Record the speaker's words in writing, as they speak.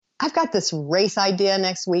I've got this race idea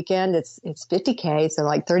next weekend. It's 50K, so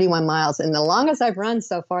like 31 miles. And the longest I've run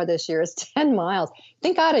so far this year is 10 miles.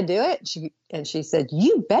 Think I ought to do it? She said,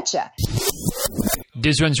 you betcha.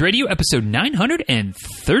 Diz Runs Radio, episode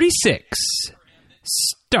 936,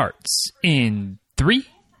 starts in 3,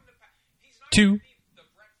 2,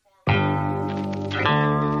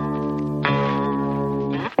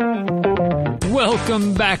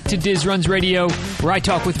 Welcome back to Diz Runs Radio, where I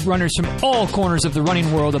talk with runners from all corners of the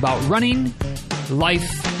running world about running,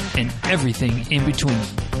 life, and everything in between.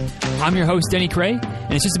 I'm your host, Denny Cray,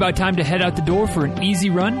 and it's just about time to head out the door for an easy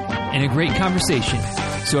run and a great conversation.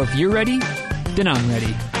 So if you're ready, then I'm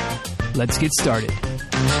ready. Let's get started.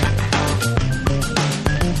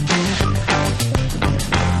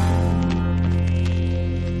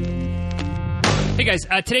 Hey guys,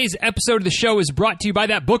 today's episode of the show is brought to you by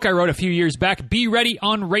that book I wrote a few years back. Be Ready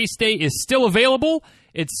on Race Day is still available.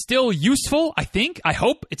 It's still useful, I think. I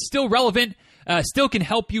hope. It's still relevant. Still can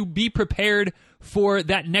help you be prepared for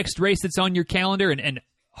that next race that's on your calendar. And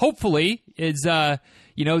hopefully, is the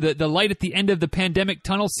light at the end of the pandemic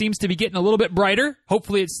tunnel seems to be getting a little bit brighter.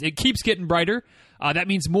 Hopefully, it keeps getting brighter. That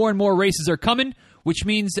means more and more races are coming, which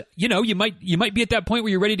means, you might be at that point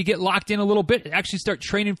where you're ready to get locked in a little bit, actually start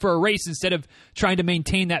training for a race instead of trying to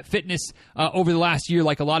maintain that fitness over the last year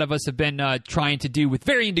like a lot of us have been trying to do with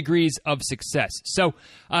varying degrees of success. So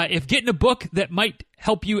if getting a book that might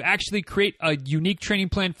help you actually create a unique training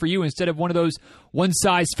plan for you instead of one of those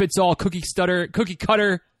one-size-fits-all cookie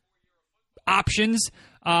cutter options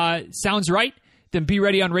sounds right, then Be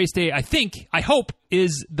Ready on Race Day, I hope,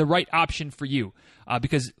 is the right option for you.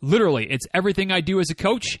 Because literally, it's everything I do as a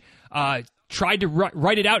coach. Tried to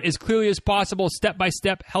write it out as clearly as possible, step by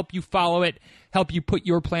step, help you follow it, help you put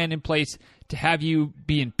your plan in place to have you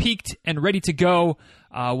being peaked and ready to go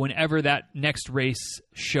whenever that next race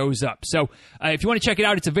shows up. So if you want to check it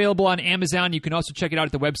out, it's available on Amazon. You can also check it out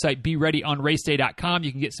at the website, BeReadyOnRaceDay.com.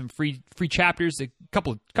 You can get some free chapters, a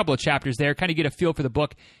couple of chapters there, kind of get a feel for the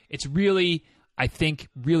book. It's really, I think,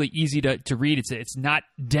 really easy to read. It's not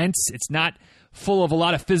dense. It's not full of a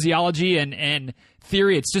lot of physiology and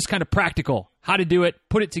theory. It's just kind of practical. How to do it,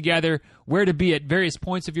 put it together, where to be at various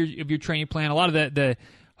points of your training plan. A lot of the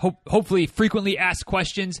hopefully frequently asked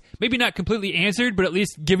questions, maybe not completely answered, but at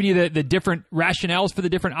least giving you the different rationales for the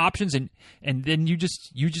different options, and then you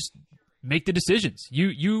just make the decisions.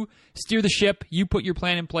 You steer the ship, you put your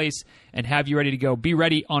plan in place, and have you ready to go.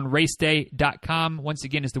 BeReadyOnRaceDay.com, once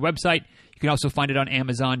again, is the website. You can also find it on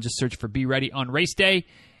Amazon. Just search for Be Ready on Race Day.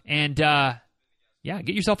 And,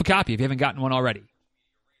 get yourself a copy if you haven't gotten one already.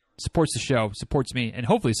 Supports the show, supports me, and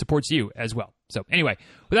hopefully supports you as well. So anyway,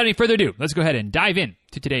 without any further ado, let's go ahead and dive in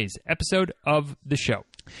to today's episode of the show.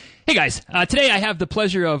 Hey guys, today I have the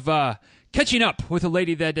pleasure of catching up with a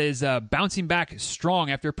lady that is bouncing back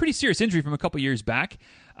strong after a pretty serious injury from a couple years back.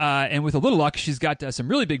 And with a little luck, she's got some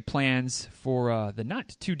really big plans for the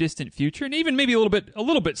not too distant future, and even maybe a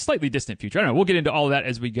little bit slightly distant future. I don't know. We'll get into all of that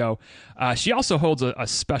as we go. She also holds a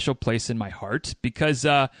special place in my heart because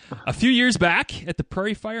a few years back at the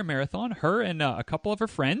Prairie Fire Marathon, her and a couple of her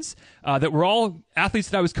friends that were all athletes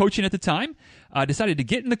that I was coaching at the time decided to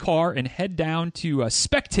get in the car and head down to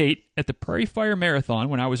spectate at the Prairie Fire Marathon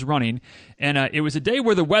when I was running. And it was a day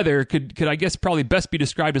where the weather could I guess probably best be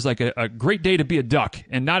described as like a great day to be a duck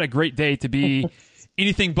and not a great day to be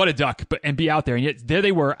anything but a duck and be out there. And yet there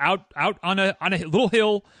they were out on a little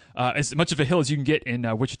hill, as much of a hill as you can get in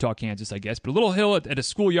Wichita, Kansas, I guess, but a little hill at a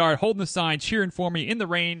schoolyard, holding the sign, cheering for me in the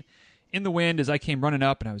rain, in the wind as I came running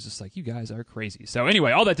up, and I was just like, you guys are crazy. So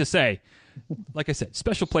anyway, all that to say, like I said,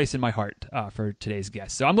 special place in my heart for today's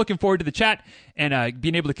guest. So I'm looking forward to the chat and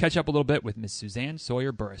being able to catch up a little bit with Miss Suzanne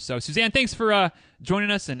Sawyer Burris. So Suzanne, thanks for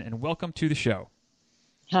joining us and welcome to the show.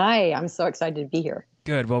 Hi, I'm so excited to be here.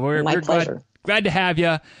 Good. Well, we're glad to have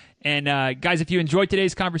you. And guys, if you enjoyed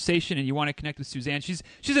today's conversation and you want to connect with Suzanne, she's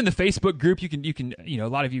in the Facebook group. You can a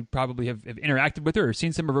lot of you probably have interacted with her or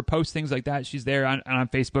seen some of her posts, things like that. She's there on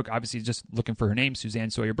Facebook, obviously just looking for her name, Suzanne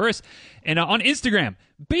Sawyer Burris. And on Instagram,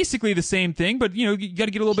 basically the same thing, but you got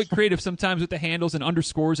to get a little bit creative sometimes with the handles and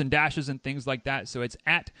underscores and dashes and things like that. So it's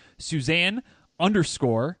at Suzanne_ and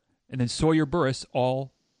then Sawyer Burris,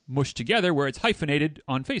 all mushed together, where it's hyphenated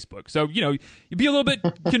on Facebook. So, you'd be a little bit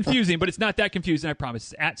confusing, but it's not that confusing, I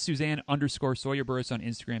promise. It's at Suzanne_Sawyer Burris on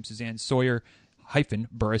Instagram, Suzanne Sawyer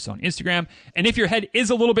Burris on Instagram. And if your head is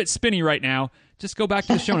a little bit spinny right now, just go back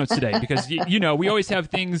to the show notes today because, we always have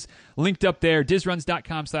things linked up there.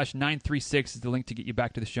 DizRuns.com/936 is the link to get you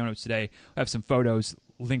back to the show notes today. We have some photos,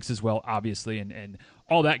 links as well, obviously, and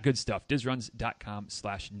all that good stuff.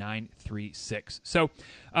 DizRuns.com/936. So,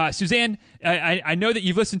 Suzanne, I know that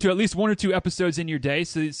you've listened to at least one or two episodes in your day,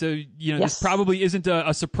 so you know, Yes. this probably isn't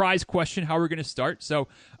a surprise question how we're going to start. So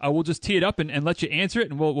we'll just tee it up and let you answer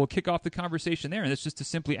it, and we'll kick off the conversation there. And that's just to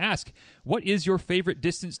simply ask, what is your favorite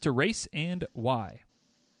distance to race and why?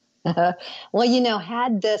 Well, you know,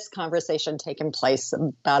 had this conversation taken place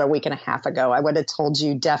about a week and a half ago, I would have told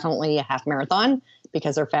you definitely a half marathon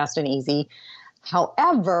because they're fast and easy.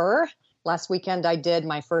 However, last weekend I did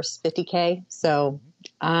my first 50K. So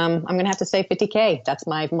I'm going to have to say 50K. That's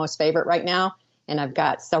my most favorite right now. And I've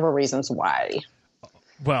got several reasons why.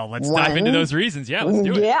 Well, let's dive into those reasons. Yeah, let's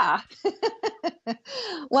do it. Yeah.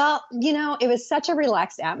 Well, you know, it was such a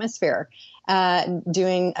relaxed atmosphere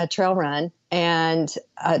doing a trail run. And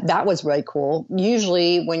that was really cool.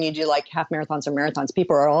 Usually when you do like half marathons or marathons,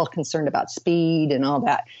 people are all concerned about speed and all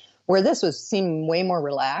that, where this seemed way more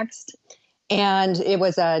relaxed. And it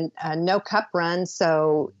was a no cup run.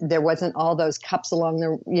 So there wasn't all those cups along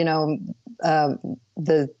the, you know,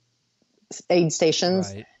 the aid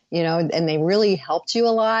stations. Right. You know, and they really helped you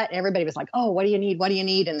a lot. Everybody was like, oh, what do you need? What do you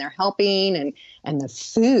need? And they're helping. And the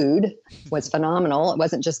food was phenomenal. It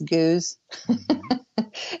wasn't just goose.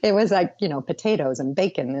 It was like, you know, potatoes and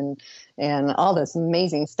bacon and all this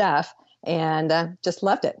amazing stuff. And just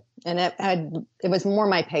loved it. And it was more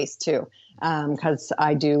my pace too. Because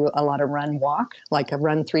I do a lot of run walk, like a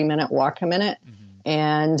run 3-minute walk a minute. Mm-hmm.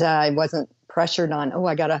 And I wasn't pressured on,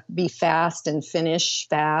 I got to be fast and finish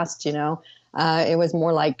fast, you know. It was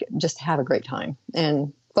more like just have a great time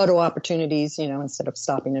and photo opportunities, you know, instead of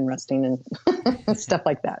stopping and resting and stuff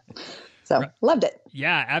like that. So loved it.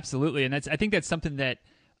 Yeah, absolutely. And I think that's something that,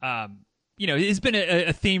 you know, it's been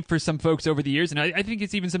a theme for some folks over the years. And I think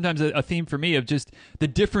it's even sometimes a theme for me of just the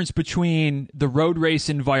difference between the road race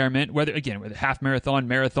environment, whether half marathon,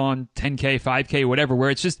 10K, 5K, whatever, where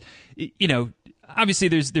it's just, you know, obviously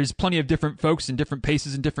there's plenty of different folks and different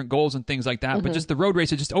paces and different goals and things like that. Mm-hmm. But just the road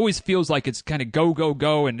race, it just always feels like it's kind of go, go,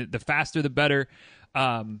 go. And the faster, the better.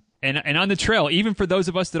 And on the trail, even for those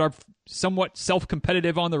of us that are somewhat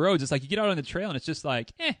self-competitive on the roads, it's like you get out on the trail and it's just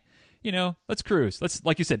like, you know, let's cruise.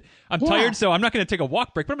 Like you said, I'm tired, so I'm not going to take a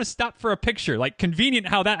walk break, but I'm going to stop for a picture. Like convenient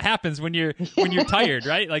how that happens when you're tired,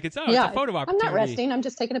 right? Like it's a photo opportunity. I'm not resting. I'm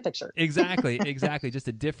just taking a picture. Exactly. Just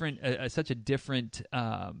a different, such a different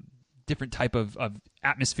type of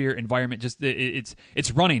atmosphere, environment. Just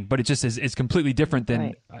it's running, but it just is completely different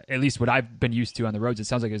than at least what I've been used to on the roads. It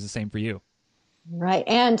sounds like it's the same for you. Right.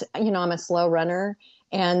 And, you know, I'm a slow runner,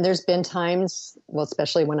 and there's been times, well,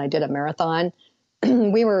 especially when I did a marathon,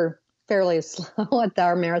 we were fairly slow at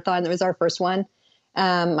our marathon. That was our first one,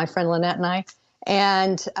 my friend Lynette and I.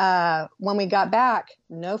 And when we got back,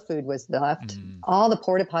 no food was left. All the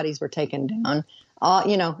porta potties were taken down.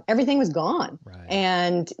 You know, everything was gone. Right.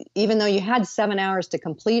 And even though you had 7 hours to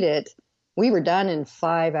complete it, we were done in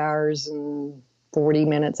 5 hours and 40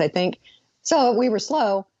 minutes, I think. So we were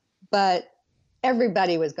slow, but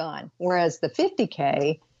everybody was gone. Whereas the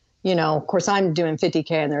 50K, you know, of course I'm doing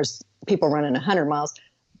 50K and there's people running 100 miles,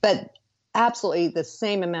 but absolutely the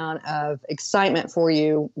same amount of excitement for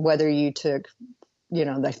you, whether you took, you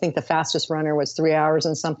know, I think the fastest runner was 3 hours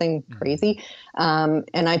and something crazy. And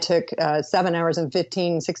I took 7 hours and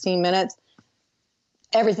 16 minutes.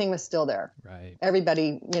 Everything was still there. Right.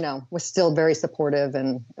 Everybody, you know, was still very supportive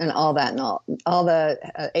and all that. And all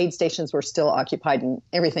the aid stations were still occupied and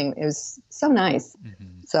everything. It was so nice.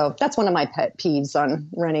 Mm-hmm. So that's one of my pet peeves on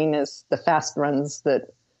running is the fast runs that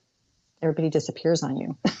everybody disappears on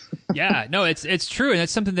you. Yeah, no, it's true. And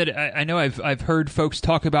it's something that I know I've heard folks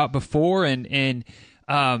talk about before. And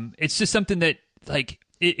it's just something that like,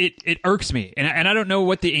 it irks me, and I don't know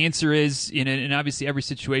what the answer is. And obviously every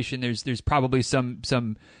situation there's probably some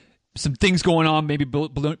things going on maybe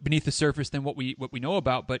beneath the surface than what we know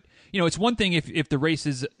about. But you know, it's one thing if the race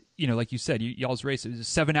is, you know, like you said, y'all's race is a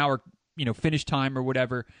 7 hour, you know, finish time or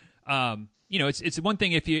whatever. You know, it's one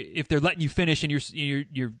thing if they're letting you finish and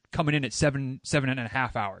you're coming in at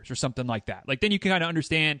 7.5 hours or something like that. Like then you can kind of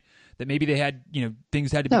understand that maybe they had, you know,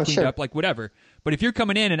 things had to be cleaned up, like whatever. But if you're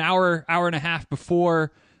coming in an hour and a half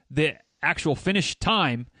before the actual finish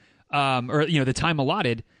time, or you know the time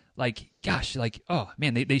allotted, like gosh, like oh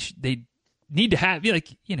man, they need to have,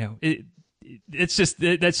 like, you know, it's just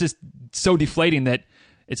that's just so deflating that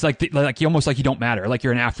it's like you almost like you don't matter, like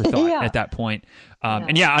you're an afterthought at that point.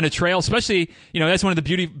 And on a trail, especially, you know, that's one of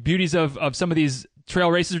the beauties of some of these trail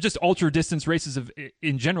races or just ultra distance races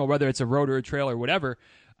in general, whether it's a road or a trail or whatever.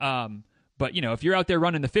 But, you know, if you're out there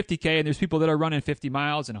running the 50K and there's people that are running 50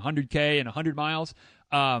 miles and 100K and 100 miles,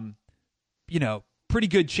 you know, pretty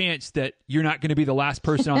good chance that you're not going to be the last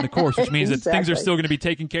person on the course, which means that things are still going to be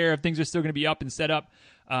taken care of, things are still going to be up and set up,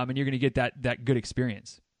 and you're going to get that good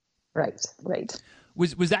experience. Right.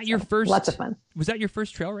 Was that your first? Lots of fun. Was that your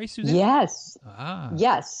first trail race, Suzanne? Yes.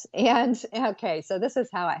 Yes. And okay, so this is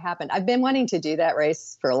how it happened. I've been wanting to do that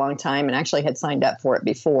race for a long time, and actually had signed up for it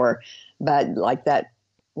before, but like that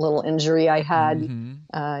little injury I had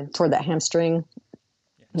toward that hamstring.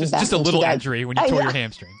 Just a little injury when you tore your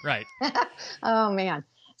hamstring, right? Oh man!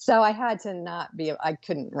 So I had to not be. I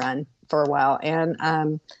couldn't run for a while,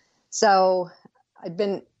 and so I've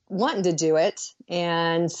been wanting to do it,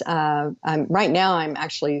 and right now I'm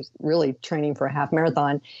actually really training for a half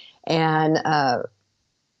marathon, and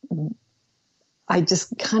I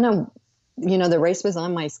just kind of, the race was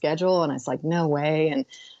on my schedule, and I was like, no way. And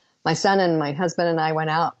my son and my husband and I went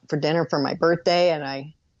out for dinner for my birthday, and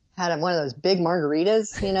I had one of those big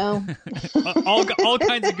margaritas, all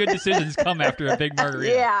kinds of good decisions come after a big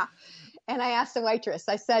margarita. Yeah. And I asked the waitress,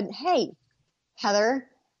 I said, hey, Heather,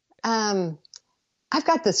 I've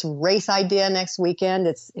got this race idea next weekend.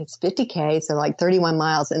 It's 50K, so like 31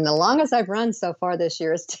 miles. And the longest I've run so far this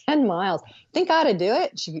year is 10 miles. Think I ought to do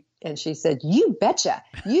it? She said, you betcha.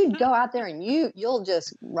 You'd go out there and you'll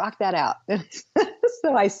just rock that out.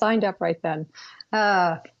 So I signed up right then.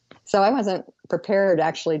 So I wasn't prepared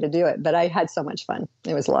actually to do it, but I had so much fun.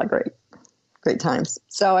 It was a lot of great times.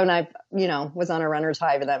 So, and I, was on a runner's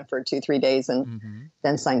high with them for 2-3 days and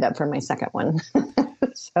then signed up for my second one.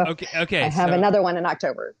 So okay. I have another one in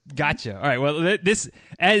October. Gotcha. All right. Well, this,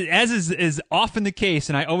 as is often the case,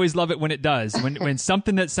 and I always love it when it does, when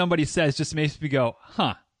something that somebody says just makes me go,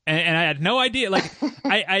 huh. And I had no idea. Like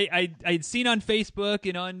I'd seen on Facebook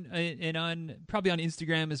and on probably on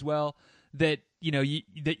Instagram as well that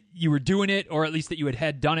that you were doing it, or at least that you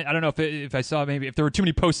had done it. I don't know if I saw, maybe if there were too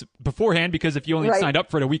many posts beforehand, because if you only signed up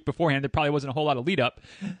for it a week beforehand, there probably wasn't a whole lot of lead up.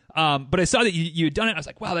 But I saw that you had done it. I was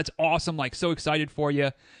like, wow, that's awesome! Like, so excited for you.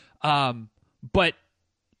 But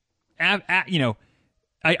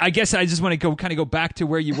I guess I just want to go back to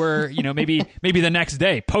where you were, maybe the next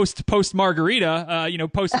day, post margarita,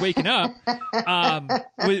 post waking up.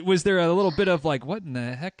 Was there a little bit of like, what in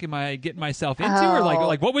the heck am I getting myself into? Or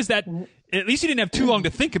like what was that? At least you didn't have too long to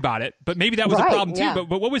think about it, but maybe that was a problem too. Yeah.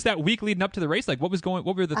 But what was that week leading up to the race? Like what were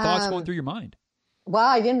the thoughts going through your mind? Well,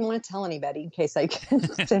 I didn't want to tell anybody in case I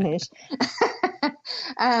couldn't finish.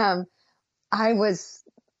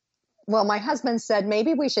 Well, my husband said,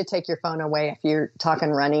 maybe we should take your phone away if you're talking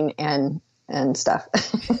running and stuff.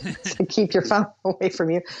 So keep your phone away from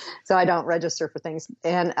you so I don't register for things.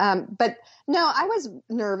 And, but no, I was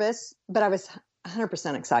nervous, but I was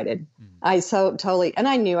 100% excited. I so totally, and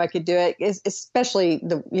I knew I could do it, especially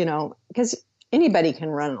because anybody can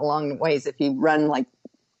run a long ways if you run like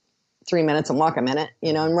 3 minutes and walk a minute,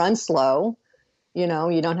 and run slow, you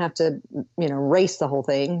don't have to, race the whole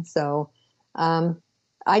thing. So,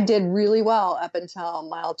 I did really well up until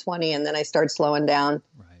mile 20, and then I started slowing down.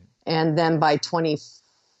 Right. And then by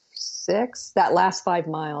 26, that last 5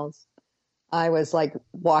 miles, I was like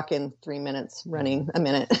walking 3 minutes, running a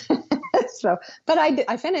minute. So, but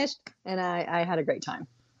I finished, and I had a great time.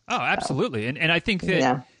 Oh, absolutely. So, and I think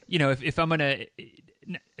that, if I'm going to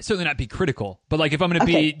certainly not be critical, but like if I'm going to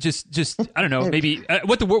be just, I don't know, maybe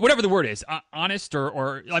whatever the word is, honest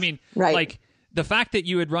or I mean, like the fact that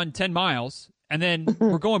you had run 10 miles and then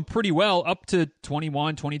we're going pretty well up to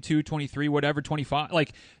 21, 22, 23, whatever, 25,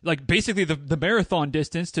 like basically the marathon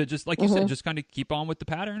distance to just, like you said, just kind of keep on with the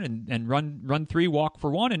pattern and run 3, walk for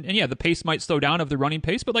 1. And yeah, the pace might slow down of the running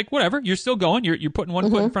pace, but like whatever, you're still going, you're putting one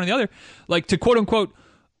foot in front of the other, like to quote unquote,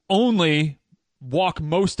 only walk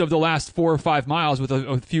most of the last 4 or 5 miles with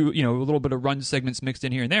a few, a little bit of run segments mixed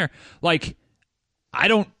in here and there. Like, I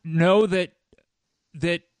don't know that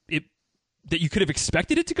you could have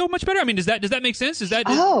expected it to go much better. I mean, does that make sense? Is that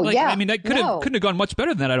yeah. I mean, that couldn't have gone much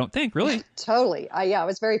better than that, I don't think, really. Totally. I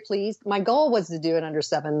was very pleased. My goal was to do it under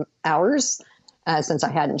 7 hours since I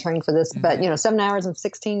hadn't trained for this, but 7 hours and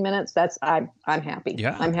 16 minutes, I'm happy.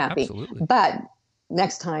 Yeah, I'm happy. Absolutely. But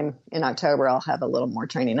next time in October, I'll have a little more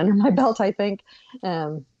training under my belt, I think.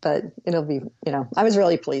 But it'll be, I was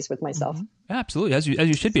really pleased with myself. Absolutely. As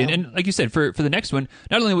you should be. And like you said, for the next one,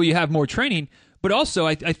 not only will you have more training, but also,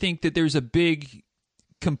 I think that there's a big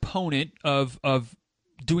component of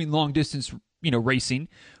doing long distance, racing,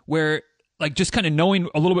 where like just kind of knowing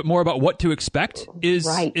a little bit more about what to expect is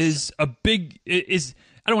a big I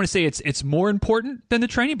don't want to say it's more important than the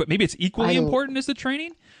training, but maybe it's equally important as the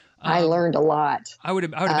training. I learned a lot. I would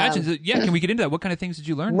imagine. That, yeah. Can we get into that? What kind of things did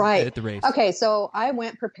you learn at the race? Okay. So I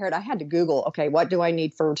went prepared. I had to Google, okay, what do I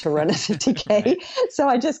need to run a 50K? Right. So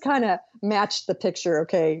I just kind of matched the picture.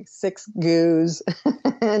 Okay. 6 goos.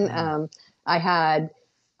 And I had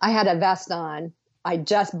a vest on. I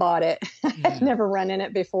just bought it. I'd never run in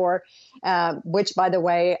it before, which, by the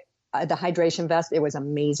way, the hydration vest, it was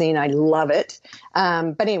amazing. I love it.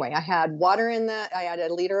 But anyway, I had I had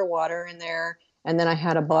a liter of water in there, and then I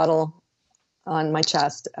had a bottle on my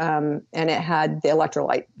chest, and it had the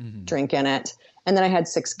electrolyte drink in it. And then I had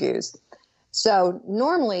 6 goos. So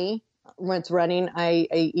normally when it's running, I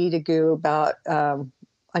eat a goo about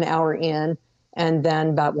an hour in, and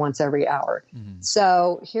then about once every hour.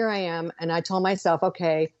 So here I am, and I told myself,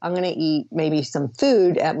 okay, I'm going to eat maybe some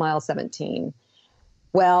food at mile 17.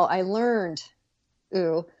 Well, I learned,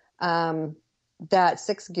 that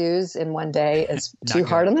 6 goos in one day is too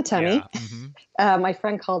hard on the tummy. Yeah. My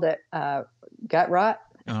friend called it gut rot.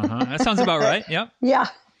 That sounds about right. Yep. Yeah.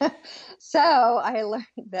 So I learned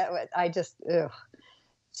that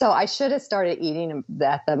So I should have started eating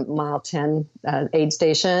at the mile 10 aid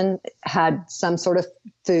station, had some sort of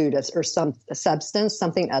food or some substance,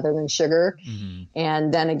 something other than sugar.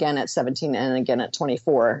 And then again at 17 and again at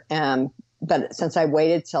 24. But since I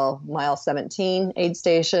waited till mile 17 aid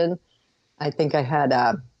station, I think I had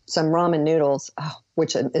some ramen noodles,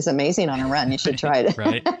 which is amazing on a run. You should try it.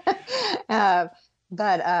 Right. Yeah,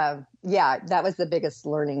 that was the biggest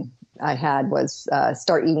learning I had was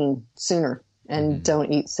start eating sooner. And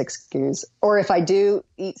don't eat 6 goos. Or if I do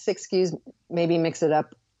eat 6 goos, maybe mix it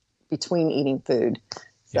up between eating food.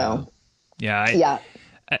 So, I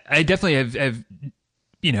definitely have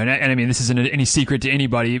and I mean, this isn't any secret to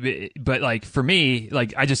anybody, but like for me,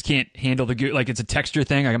 like I just can't handle the goo. Like it's a texture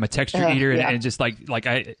thing. Like I'm a texture eater, and just like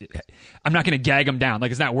I'm not going to gag them down.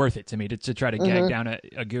 Like it's not worth it to me to try to gag down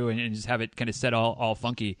a goo and just have it kind of set all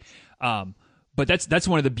funky. But that's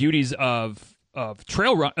one of the beauties of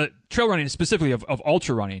trail running, specifically of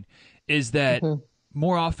ultra running, is that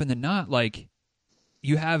more often than not, like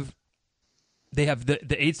they have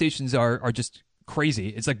the aid stations are just crazy.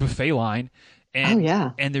 It's like buffet line. And,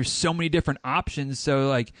 and there's so many different options. So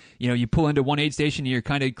like, you pull into one aid station and you're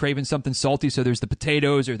kind of craving something salty. So there's the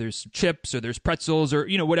potatoes or there's chips or there's pretzels or,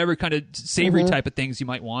 whatever kind of savory type of things you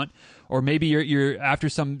might want. Or maybe you're after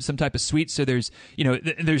some type of sweet. So there's,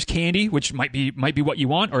 there's candy, which might be what you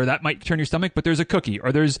want, or that might turn your stomach, but there's a cookie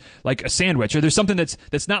or there's like a sandwich or there's something that's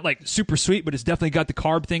not like super sweet, but it's definitely got the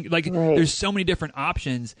carb thing. Like there's so many different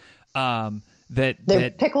options. That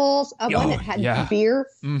pickles. One that had beer.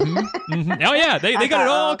 Oh yeah, they got it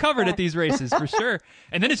all covered at these races for sure.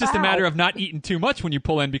 And then it's just a matter of not eating too much when you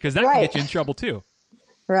pull in, because that can get you in trouble too.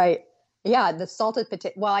 Right. Yeah, the salted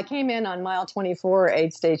potato. Well, I came in on mile 24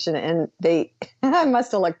 aid station, and I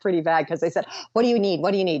must have looked pretty bad because they said, "What do you need?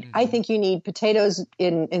 What do you need?" I think you need potatoes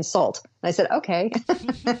in salt. And I said, "Okay."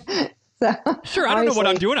 So, sure, I don't know what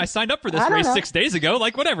I'm doing. I signed up for this race 6 days ago.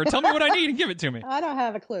 Like, whatever. Tell me what I need and give it to me. I don't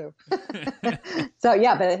have a clue. So,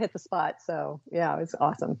 yeah, but it hit the spot. So, yeah, it was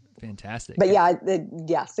awesome. Fantastic. But,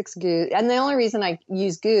 6 goo. And the only reason I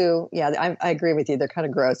use goo, I agree with you. They're kind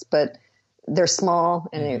of gross, but they're small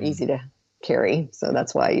and they're easy to carry. So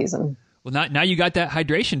that's why I use them. Well, now you got that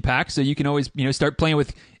hydration pack, so you can always start playing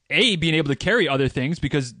with being able to carry other things,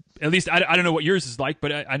 because at least I don't know what yours is like,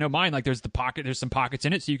 but I know mine, like there's some pockets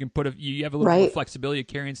in it, so you can you have a little more flexibility of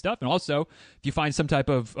carrying stuff. And also, if you find some type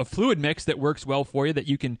of fluid mix that works well for you, that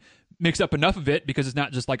you can mix up enough of it, because it's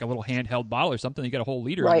not just like a little handheld bottle or something. You got a whole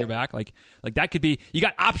liter on your back. Like that could be, you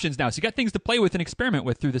got options now. So you got things to play with and experiment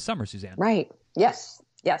with through the summer, Suzanne. Right. Yes.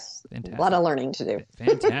 Fantastic. A lot of learning to do.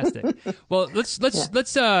 Fantastic. Well, let's not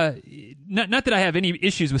that I have any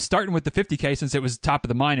issues with starting with the 50K, since it was top of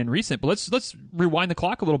the mind and recent, but let's rewind the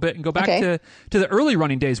clock a little bit and go back to the early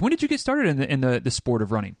running days. When did you get started in the sport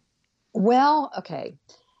of running? Well, okay.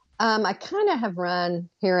 I kind of have run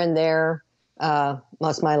here and there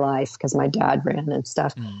most of my life because my dad ran and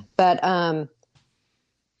stuff. But I'm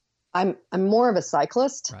more of a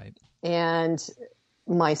cyclist. Right. And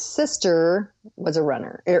my sister was a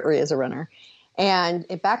runner, or is a runner. And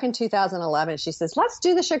back in 2011, she says, let's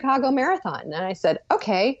do the Chicago Marathon. And I said,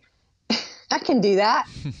 okay, I can do that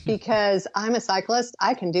because I'm a cyclist.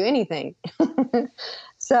 I can do anything.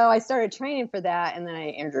 So I started training for that. And then I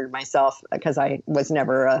injured myself because I was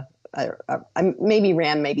never I maybe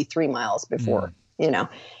ran 3 miles before,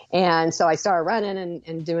 And so I started running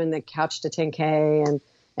and doing the couch to 10K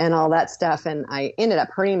and all that stuff. And I ended up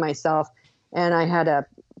hurting myself. And I had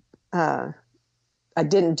I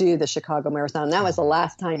didn't do the Chicago Marathon. That was the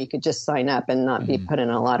last time you could just sign up and not be put in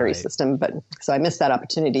a lottery system. But so I missed that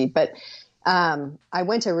opportunity. But I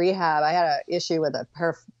went to rehab. I had an issue with a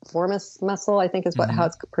piriformis muscle, I think is how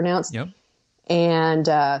it's pronounced. Yep. And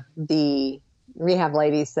the rehab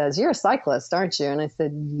lady says, "You're a cyclist, aren't you?" And I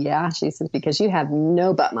said, "Yeah." She says, "Because you have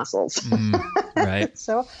no butt muscles." Right.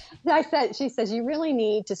 So she says, "You really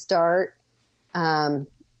need to start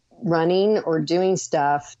running or doing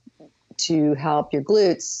stuff to help your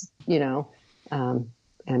glutes,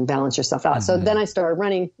 and balance yourself out." So then I started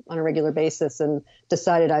running on a regular basis and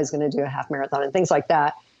decided I was going to do a half marathon and things like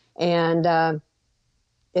that. And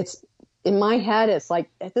it's in my head, it's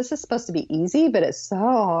like, this is supposed to be easy, but it's so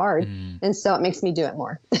hard. And so it makes me do it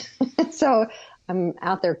more. So I'm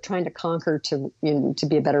out there trying to conquer to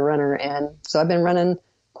be a better runner. And so I've been running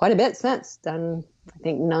quite a bit since. Done, I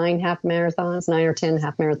think, 9 or 10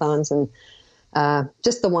 half marathons, and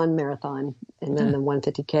just the one marathon, and then the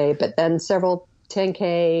 150K, but then several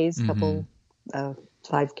 10Ks, couple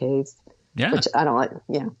 5Ks, which I don't like.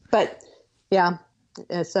 Yeah. But yeah.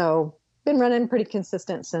 So been running pretty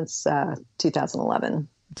consistent since 2011.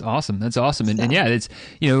 That's awesome. That's awesome. And yeah, it's,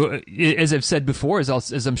 as I've said before, as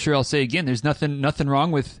I'm sure I'll say again, there's nothing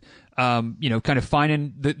wrong with, kind of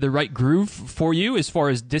finding the right groove for you as far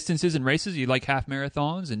as distances and races. You like half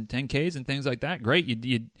marathons and 10Ks and things like that. Great.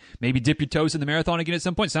 You maybe dip your toes in the marathon again at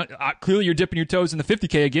some point. It's not, clearly you're dipping your toes in the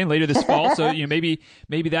 50K again later this fall. So, maybe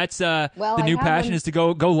that's the new passion is to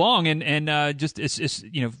go long and just, it's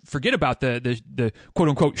forget about the quote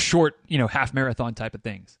unquote short, half marathon type of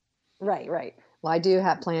things. Right. Well, I do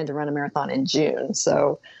have planned to run a marathon in June.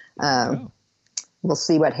 So, we'll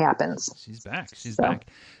see what happens. She's back.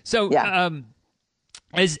 So, yeah.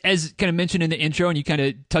 As kind of mentioned in the intro, and you kind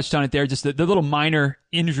of touched on it there, just the little minor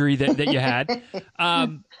injury that you had.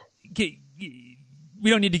 We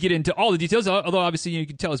don't need to get into all the details, although obviously you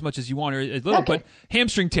can tell as much as you want or a little. Okay. But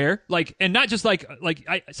hamstring tear, and not just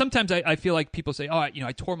sometimes I feel like people say, "Oh,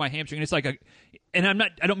 I tore my hamstring," and it's like and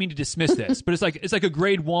I don't mean to dismiss this, but it's like a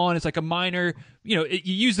grade 1. It's like a minor. You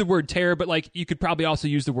use the word tear, but you could probably also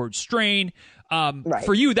use the word strain. Right.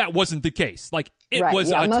 For you, that wasn't the case. It was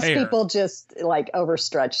a most tear. People just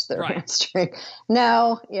overstretch their hamstring.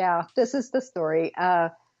 No, yeah, this is the story. I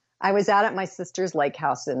was out at my sister's lake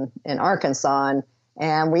house in Arkansas,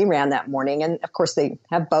 and we ran that morning. And of course, they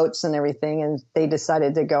have boats and everything, and they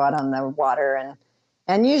decided to go out on the water.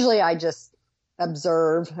 And usually, I just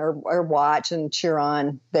observe or watch and cheer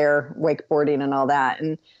on their wakeboarding and all that.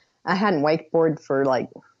 And I hadn't wakeboarded for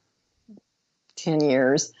 10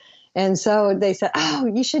 years. And so they said, "Oh,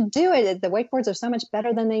 you should do it. The wakeboards are so much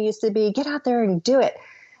better than they used to be. Get out there and do it."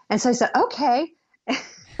 And so I said, "Okay."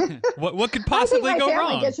 What could possibly go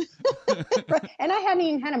wrong? And I hadn't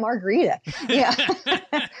even had a margarita. Yeah.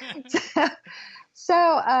 So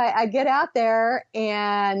I get out there,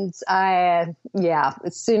 and as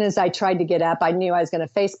soon as I tried to get up, I knew I was going to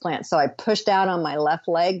face plant. So I pushed out on my left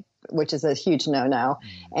leg, which is a huge no-no,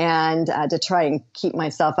 and to try and keep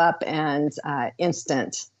myself up, and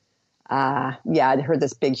instant. I heard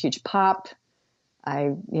this big, huge pop.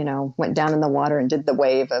 I, went down in the water and did the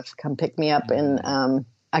wave of come pick me up, and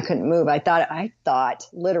I couldn't move. I thought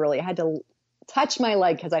literally I had to touch my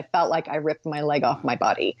leg because I felt like I ripped my leg off my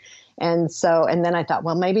body. And then I thought,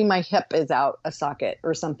 well, maybe my hip is out a socket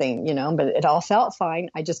or something, but it all felt fine.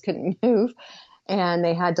 I just couldn't move. And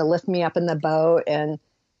they had to lift me up in the boat. And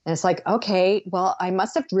it's like, okay, well, I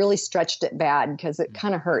must have really stretched it bad because it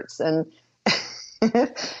kind of hurts. And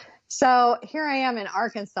so here I am in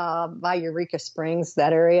Arkansas by Eureka Springs,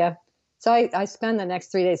 that area. So I spend the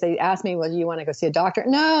next 3 days. They asked me, "Well, do you want to go see a doctor?"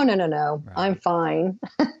 No. Right. I'm fine.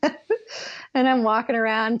 And I'm walking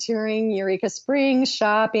around touring Eureka Springs,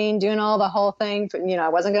 shopping, doing all the whole thing. I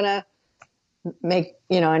wasn't going to make,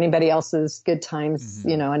 anybody else's good times. I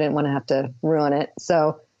didn't want to have to ruin it.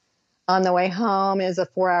 So on the way home is a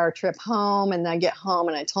 4-hour trip home. And I get home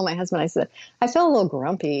and I told my husband, I said, "I feel a little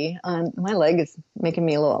grumpy. My leg is making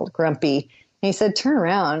me a little grumpy." And he said, "Turn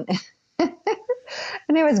around."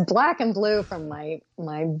 And it was black and blue from my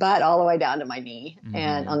butt all the way down to my knee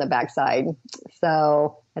and on the backside.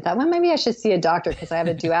 So I thought, well, maybe I should see a doctor because I have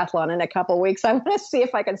a duathlon in a couple of weeks. I want to see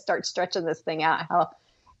if I can start stretching this thing out.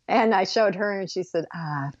 And I showed her, and she said,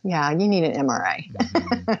 "Yeah, you need an MRI."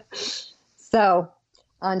 So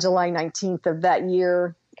on July 19th of that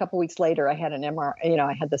year, a couple weeks later, I had an MRI.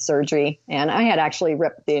 I had the surgery, and I had actually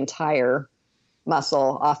ripped the entire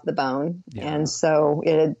muscle off the bone. Yeah. And so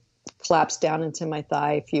it had collapsed down into my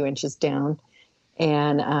thigh a few inches down,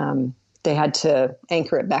 and they had to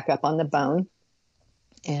anchor it back up on the bone.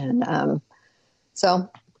 And and it's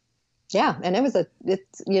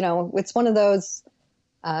one of those,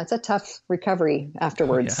 it's a tough recovery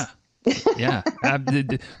afterwards. Yeah,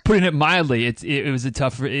 putting it mildly, it was a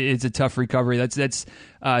tough recovery. That's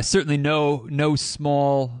certainly no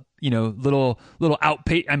small, little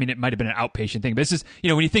outpatient. I mean, it might have been an outpatient thing, but it's just,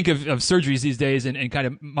 when you think of surgeries these days and kind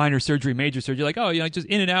of minor surgery, major surgery, like, oh, just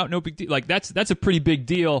in and out, no big deal. Like that's a pretty big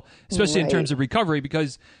deal, especially in terms of recovery,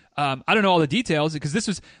 because I don't know all the details, because this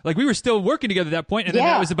was like we were still working together at that point, and then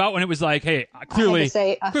that was about when it was like, hey, clearly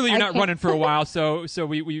you're not running for a while, so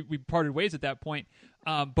we parted ways at that point.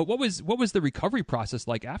 But what was the recovery process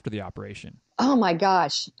like after the operation? Oh my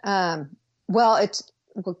gosh. Well,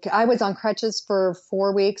 I was on crutches for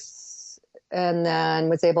 4 weeks and then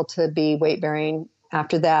was able to be weight bearing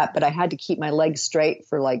after that, but I had to keep my legs straight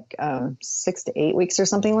for like 6 to 8 weeks or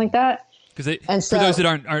something like that. Because for those that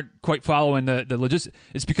aren't quite following the logistics,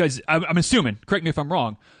 it's because I'm assuming, correct me if I'm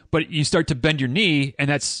wrong, but you start to bend your knee, and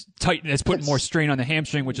that's tight. That's putting more strain on the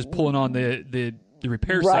hamstring, which is pulling on the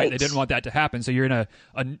repair site. They didn't want that to happen, so you're in a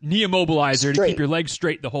knee immobilizer to keep your legs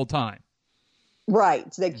straight the whole time.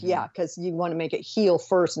 Right. So yeah, because you want to make it heal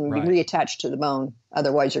first and be reattached to the bone.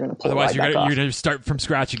 Otherwise, you're going to pull it right back off. You're going to start from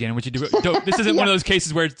scratch again, which you do. This isn't one of those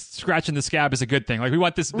cases where scratching the scab is a good thing. Like, we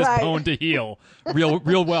want this bone to heal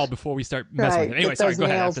real well before we start messing with it. Anyway, sorry, go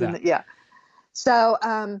ahead after that. So,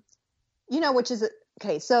 which is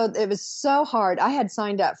okay. So it was so hard. I had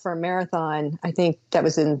signed up for a marathon. I think that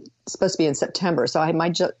was supposed to be in September. So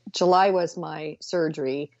July was my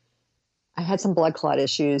surgery. I had some blood clot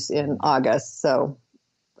issues in August, so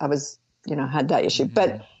I was, had that issue. Mm-hmm.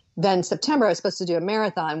 But then September, I was supposed to do a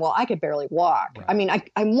marathon. Well, I could barely walk. Right. I mean,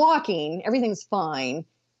 I'm walking, everything's fine,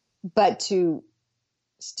 but to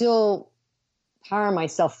still power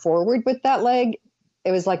myself forward with that leg,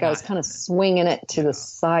 it was like I was kind of swinging it to the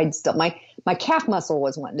side still. My calf muscle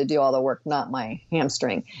was wanting to do all the work, not my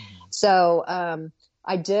hamstring. Mm-hmm. So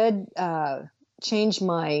I did change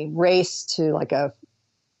my race to like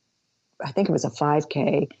I think it was a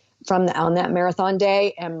 5K on that marathon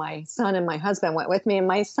day. And my son and my husband went with me, and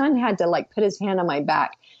my son had to like put his hand on my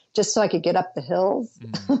back just so I could get up the hills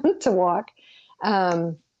to walk.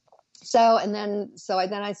 So then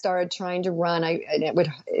I started trying to run. And it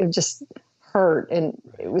would just hurt. And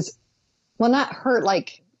it was, well, not hurt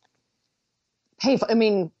like painful. I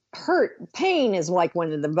mean, pain is like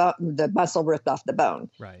when the muscle ripped off the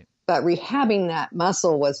bone. Right. But rehabbing that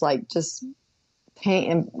muscle was like just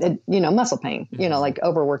pain and, muscle pain, like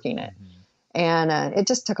overworking it. Mm-hmm. And it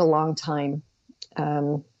just took a long time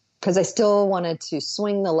because I still wanted to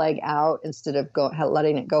swing the leg out instead of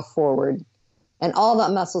letting it go forward. And all the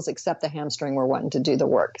muscles except the hamstring were wanting to do the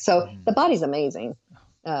work. So the body's amazing.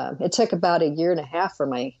 It took about 1.5 years for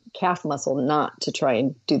my calf muscle not to try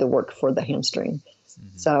and do the work for the hamstring.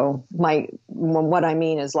 Mm-hmm. So what I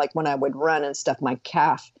mean is, like, when I would run and stuff, my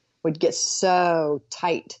calf would get so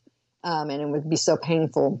tight. And it would be so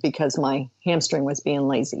painful because my hamstring was being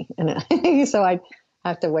lazy. And so I'd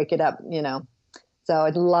have to wake it up, So a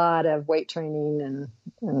lot of weight training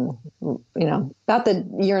and about the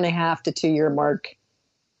 1.5 to 2 year mark,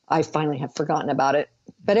 I finally have forgotten about it.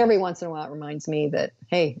 But every once in a while it reminds me that,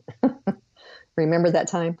 hey, remember that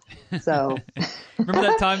time? So remember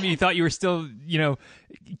that time you thought you were still,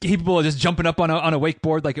 capable of just jumping up on a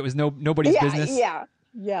wakeboard like it was nobody's business?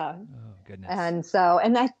 Yeah. Oh, goodness. And so,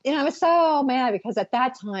 I was so mad because at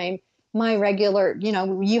that time, my regular,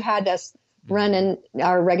 you had us run in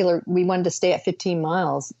our regular, we wanted to stay at 15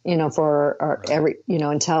 miles, for our every,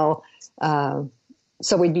 until,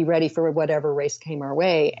 so we'd be ready for whatever race came our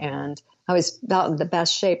way. And I was about in the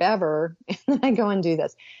best shape ever. And I go and do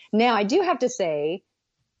this. Now, I do have to say,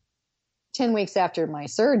 10 weeks after my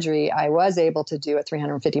surgery, I was able to do a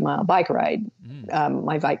 350-mile bike ride,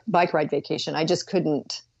 my bike ride vacation. I just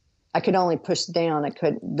couldn't, I could only push down.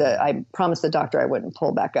 I promised the doctor I wouldn't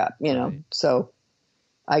pull back up, Right. So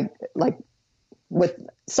I, like with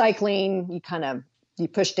cycling, you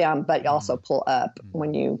push down, but you also pull up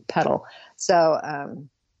when you pedal. So,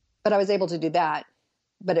 but I was able to do that,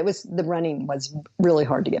 but the running was really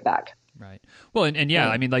hard to get back. Right. Well, and yeah,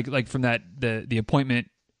 I mean, like from that, the appointment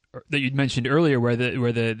that you'd mentioned earlier, where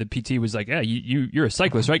the PT was like, yeah, you're a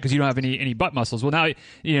cyclist, right? Because you don't have any butt muscles. Well, now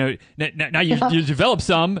now you develop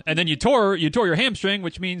some, and then you tore your hamstring,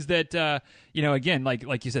 which means that again,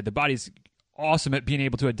 like you said, the body's awesome at being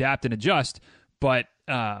able to adapt and adjust, but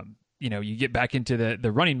you get back into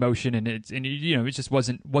the running motion, and it just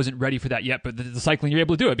wasn't ready for that yet. But the cycling, you're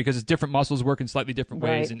able to do it because it's different muscles work in slightly different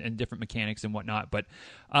ways, and different mechanics and whatnot. But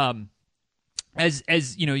as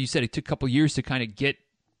you said, it took a couple years to kind of get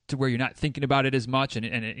to where you're not thinking about it as much,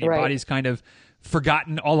 and your body's kind of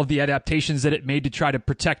forgotten all of the adaptations that it made to try to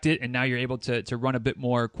protect it, and now you're able to run a bit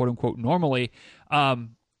more, quote unquote, normally.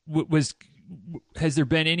 Was has there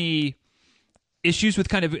been any issues with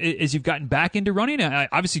kind of as you've gotten back into running?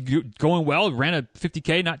 Obviously going well. Ran a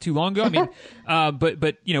 50K not too long ago. I mean,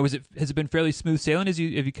 but you know, has it been fairly smooth sailing have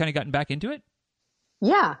you kind of gotten back into it?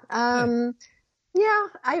 Yeah. Yeah,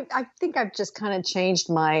 I think I've just kind of changed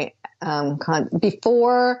my,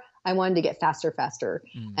 before I wanted to get faster.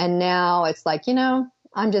 And now it's like, you know,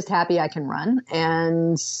 I'm just happy I can run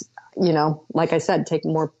and, you know, like I said, take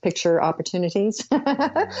more picture opportunities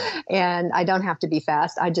and I don't have to be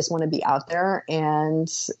fast. I just want to be out there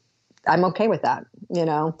and I'm okay with that, you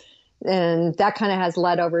know, and that kind of has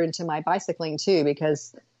led over into my bicycling too,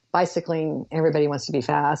 because bicycling, everybody wants to be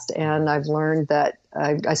fast. And I've learned that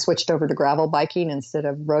I switched over to gravel biking instead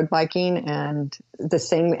of road biking, and the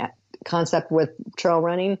same concept with trail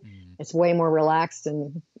running. It's way more relaxed.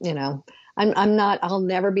 And, you know, I'll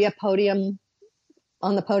never be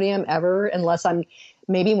on the podium ever, unless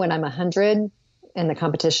maybe when I'm 100 and the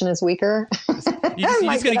competition is weaker. You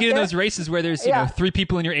just got to get in those races where there's, you know, 3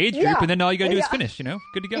 people in your age group, and then all you got to do is finish, you know,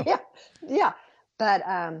 good to go. Yeah. But,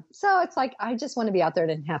 so it's like, I just want to be out there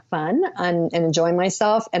and have fun and enjoy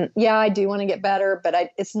myself. And yeah, I do want to get better,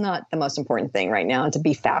 but it's not the most important thing right now to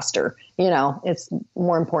be faster. You know, it's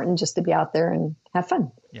more important just to be out there and have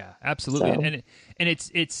fun. Yeah, absolutely. So. And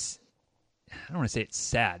it's, I don't want to say it's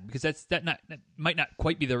sad, because that might not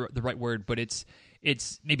quite be the right word, but it's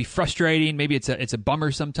maybe frustrating. Maybe it's a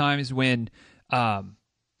bummer sometimes when,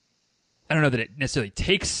 I don't know that it necessarily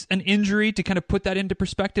takes an injury to kind of put that into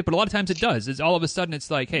perspective, but a lot of times it does. It's all of a sudden it's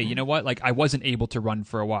like, hey, you know what? Like, I wasn't able to run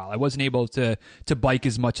for a while. I wasn't able to bike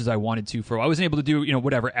as much as I wanted to for a while. I wasn't able to do, you know,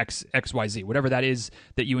 whatever X, Y, Z, whatever that is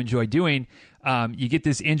that you enjoy doing. You get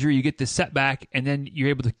this injury, you get this setback, and then you're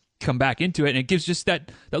able to come back into it. And it gives just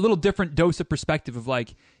that little different dose of perspective of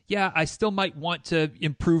like, yeah, I still might want to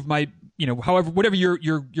improve my, you know, whatever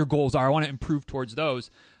your goals are, I want to improve towards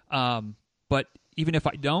those. But even if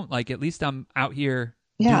I don't, like, at least I'm out here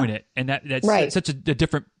doing it. And that's right. Such a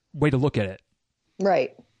different way to look at it.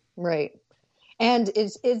 Right. And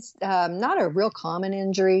it's not a real common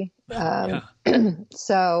injury.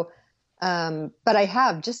 So, but I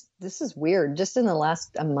have this is weird. Just in the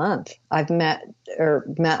last a month, I've met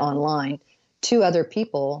online 2 other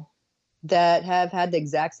people that have had the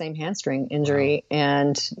exact same hamstring injury. Wow.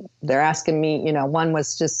 And they're asking me, you know, one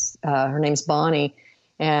was just, her name's Bonnie,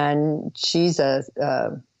 and she's a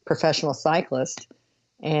professional cyclist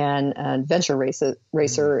and adventure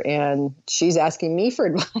racer. And she's asking me for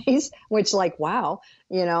advice, which, like, wow,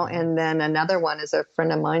 you know, and then another one is a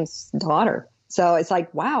friend of mine's daughter. So it's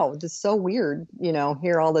like, wow, this is so weird, you know,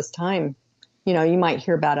 here all this time, you know, you might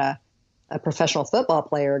hear about a professional football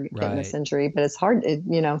player getting this injury, but it's hard,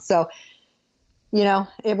 you know, so, you know,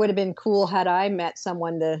 it would have been cool had I met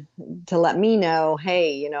someone to let me know,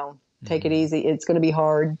 hey, you know, take it easy. It's going to be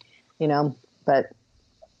hard, you know, but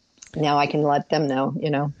now I can let them know, you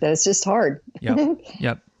know, that it's just hard.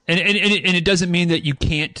 Yep. And it doesn't mean that you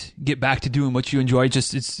can't get back to doing what you enjoy.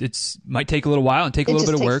 Just it's might take a little while and take a little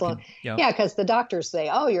bit of work. Yeah, because the doctors say,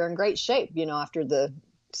 oh, you're in great shape, you know, after the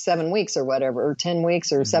 7 weeks or whatever, or 10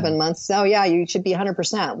 weeks or 7 months. Oh yeah, you should be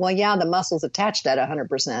 100%. Well, yeah, the muscle's attached at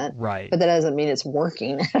 100%, right? But that doesn't mean it's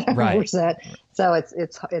working at 100%. Right. So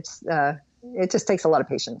it just takes a lot of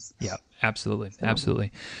patience. Yeah,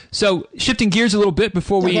 absolutely. So shifting gears a little bit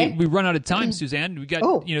before we run out of time, Suzanne, we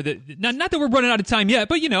got, you know, not that we're running out of time yet,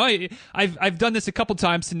 but, you know, I've done this a couple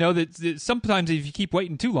times to know that sometimes if you keep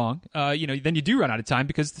waiting too long, you know, then you do run out of time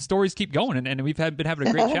because the stories keep going, and we've been having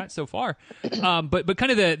a great chat so far. But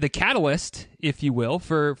kind of the catalyst, if you will,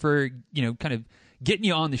 for you know, kind of getting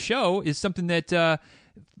you on the show is something that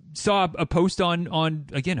saw a post on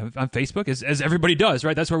Facebook, as everybody does,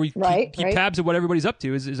 right? That's where we keep tabs of what everybody's up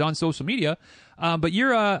to is on social media. But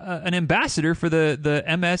you're an ambassador for the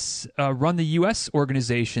MS Run the US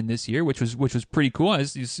organization this year, which was pretty cool. I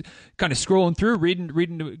was kind of scrolling through,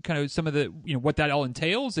 reading kind of some of the, you know, what that all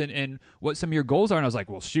entails and what some of your goals are. And I was like,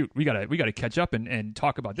 well, shoot, we gotta catch up and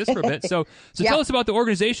talk about this for a bit. So tell us about the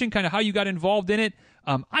organization, kind of how you got involved in it.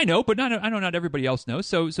 I know, but I know not everybody else knows.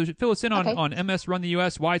 So fill us in on MS Run the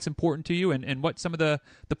US, why it's important to you, and what some of the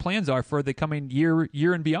plans are for the coming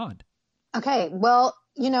year and beyond. Okay. Well,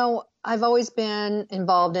 you know, I've always been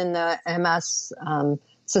involved in the MS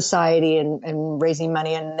society and raising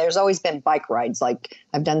money, and there's always been bike rides. Like,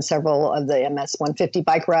 I've done several of the MS 150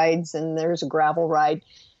 bike rides, and there's a gravel ride.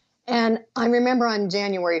 And I remember on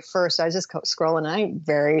January 1st, I was just scrolling. I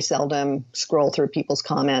very seldom scroll through people's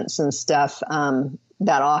comments and stuff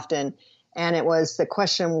that often. And it was, the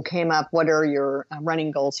question came up, what are your running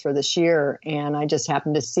goals for this year? And I just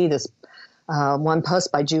happened to see this one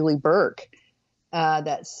post by Julie Burke.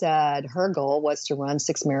 that said her goal was to run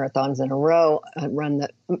 6 marathons in a row, run the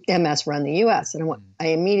US. And I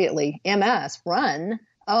immediately, MS, run.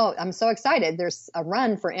 Oh, I'm so excited. There's a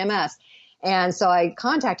run for MS. And so I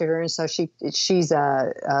contacted her. And so she's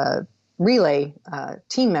a relay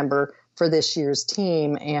team member for this year's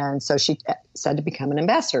team. And so she said to become an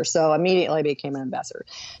ambassador. So immediately I became an ambassador.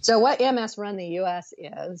 So what MS Run the US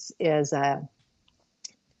is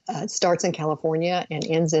it starts in California and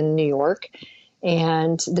ends in New York.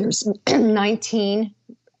 And there's 19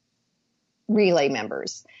 relay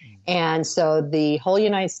members. And so the whole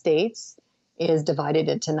United States is divided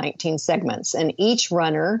into 19 segments. And each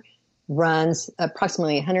runner runs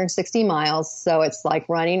approximately 160 miles. So it's like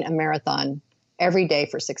running a marathon every day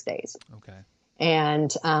for 6 days. Okay.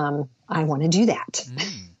 And I want to do that.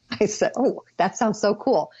 I said, oh, that sounds so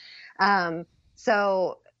cool. But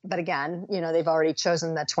again, they've already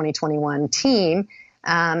chosen the 2021 team.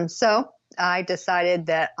 So I decided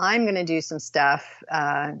that I'm going to do some stuff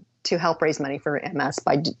to help raise money for MS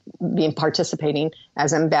by participating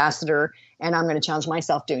as ambassador, and I'm going to challenge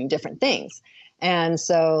myself doing different things. And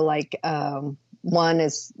so, one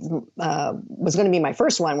was going to be my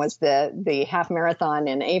first one was the half marathon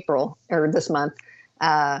in April or this month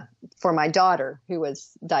for my daughter who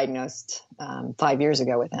was diagnosed 5 years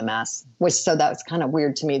ago with MS. So that was kind of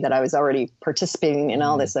weird to me that I was already participating in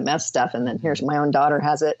all this MS stuff, and then here's my own daughter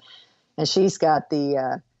has it. And she's got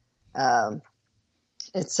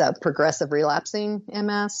it's a progressive relapsing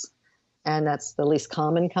MS, and that's the least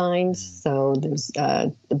common kind. So there's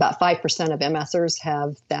about 5% of MSers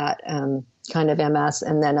have that kind of MS.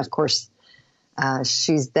 And then, of course,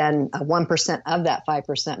 she's then 1% of that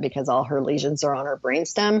 5% because all her lesions are on her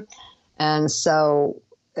brainstem. And so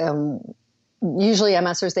usually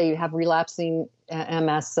MSers, they have relapsing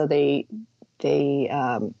MS, so they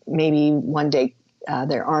maybe one day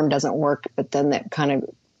their arm doesn't work, but then that kind of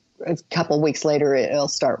a couple of weeks later, it'll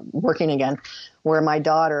start working again. Where my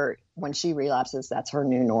daughter, when she relapses, that's her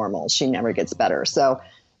new normal. She never gets better. So,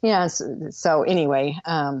 yeah. So anyway,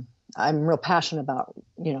 I'm real passionate about,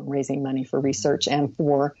 raising money for research and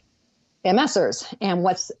for MSers. And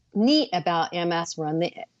what's neat about MS Run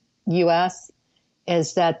the US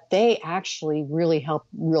is that they actually really help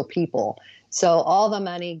real people. So all the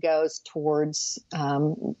money goes towards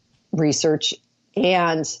research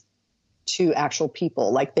and to actual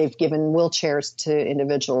people. Like they've given wheelchairs to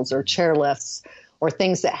individuals or chairlifts or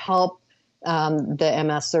things that help the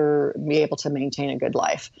MSer be able to maintain a good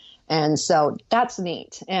life. And so that's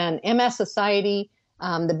neat. And MS Society,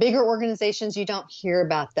 the bigger organizations, you don't hear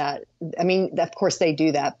about that. I mean, of course they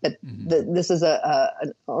do that, but this is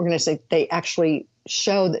an organization. They actually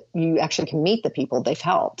show that you actually can meet the people they've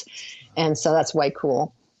helped. And so that's way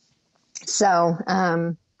cool. So,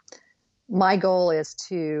 my goal is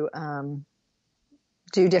to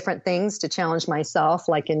do different things to challenge myself.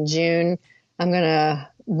 Like in June, I'm going to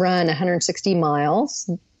run 160 miles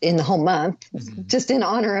in the whole month, just in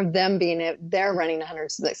honor of them they're running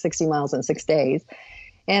 160 miles in 6 days.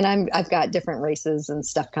 And I've got different races and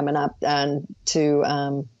stuff coming up and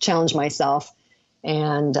to challenge myself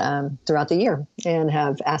and throughout the year, and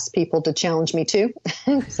have asked people to challenge me too.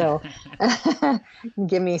 So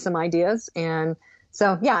give me some ideas. And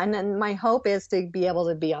so, yeah, and then my hope is to be able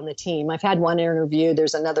to be on the team. I've had one interview.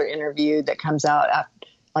 There's another interview that comes out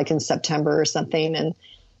like in September or something,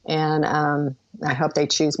 and I hope they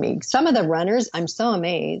choose me. Some of the runners, I'm so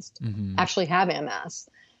amazed, actually have MS.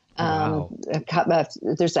 Wow.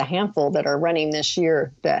 There's a handful that are running this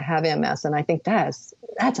year that have MS, and I think that's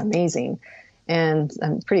amazing, and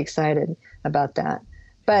I'm pretty excited about that.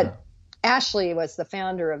 But Ashley was the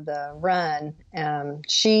founder of the run.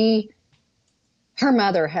 Her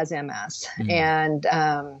mother has MS, and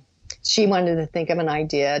she wanted to think of an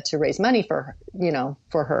idea to raise money for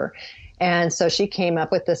her. And so she came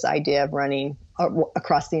up with this idea of running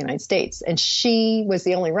across the United States. And she was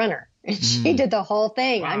the only runner. And she did the whole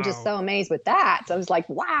thing. Wow. I'm just so amazed with that. So I was like,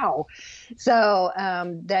 wow. So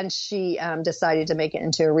then she decided to make it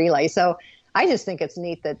into a relay. So I just think it's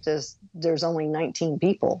neat that there's only 19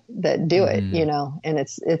 people that do it, and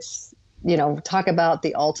it's talk about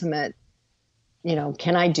the ultimate,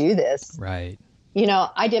 can I do this? Right.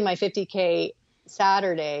 I did my 50K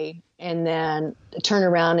Saturday and then turned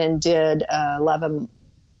around and did a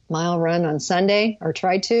 11-mile run on Sunday, or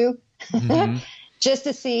tried to, just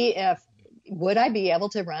to see if would I be able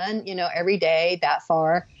to run, every day that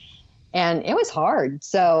far. And it was hard.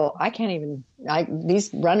 So I can't even,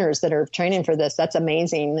 these runners that are training for this, that's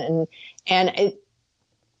amazing. And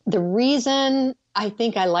the reason I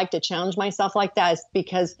think I like to challenge myself like that is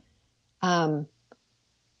because,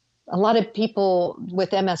 a lot of people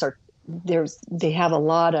with MS they have a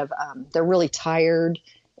lot of, they're really tired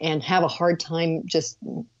and have a hard time just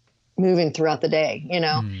moving throughout the day,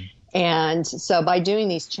 And so by doing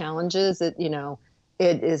these challenges, it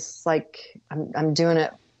is like, I'm doing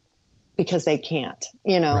it because they can't,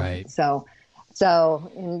 Right. So,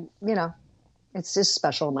 it's just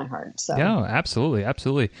special in my heart. So yeah, absolutely.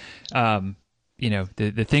 Absolutely.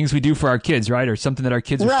 The things we do for our kids, right, or something that our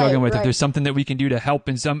kids are struggling with. If there's something that we can do to help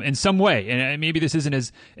in some way, and maybe this isn't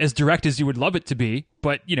as direct as you would love it to be,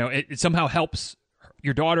 but it somehow helps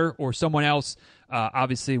your daughter or someone else,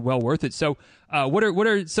 obviously well worth it. So, what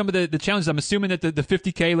are some of the challenges? I'm assuming that the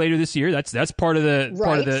 50K later this year, that's part of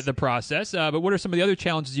the process. But what are some of the other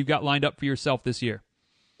challenges you've got lined up for yourself this year?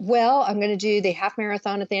 Well, I'm going to do the half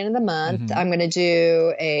marathon at the end of the month. Mm-hmm. I'm going to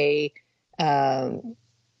do a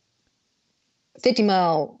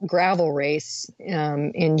 50-mile gravel race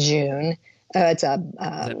in June. It's a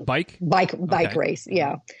bike race.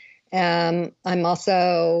 Yeah. I'm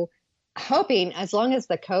also hoping, as long as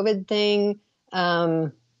the COVID thing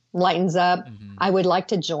lightens up, mm-hmm. I would like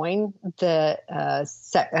to join the I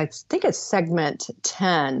think it's segment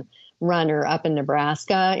 10 runner up in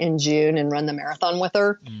Nebraska in June and run the marathon with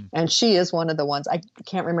her. Mm. And she is one of the ones, I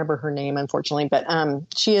can't remember her name, unfortunately, but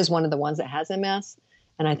she is one of the ones that has MS.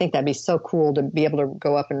 And I think that'd be so cool to be able to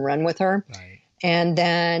go up and run with her. Right. And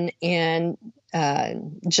then in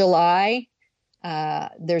July,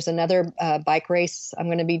 there's another bike race I'm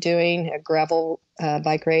going to be doing, a gravel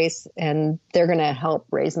bike race, and they're going to help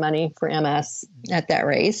raise money for MS at that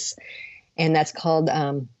race. And that's called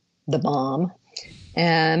The Bomb.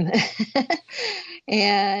 And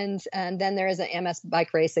then there is an MS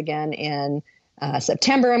bike race again in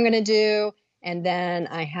September I'm going to do. And then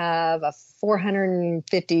I have a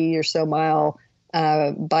 450 or so mile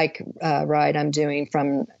bike ride I'm doing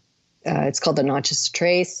from, it's called the Natchez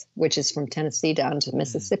Trace, which is from Tennessee down to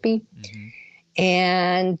Mississippi. Mm-hmm.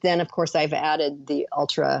 And then, of course, I've added the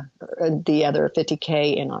other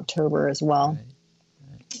 50K in October as well.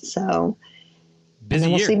 Right. So... Busy and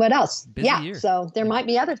then we'll year. see what else. Busy year. So there might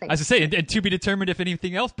be other things. As I say, and to be determined if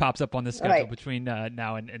anything else pops up on the schedule between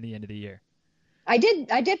now and the end of the year. I did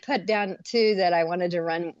put down too that I wanted to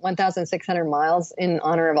run 1,600 miles in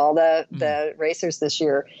honor of all the racers this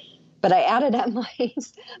year. But I added up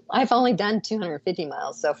I've only done 250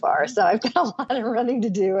 miles so far, so I've got a lot of running to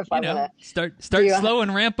do if I'm going to start slow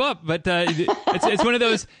and ramp up. But it's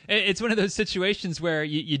one of those situations where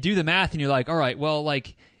you do the math and you're like, all right, well,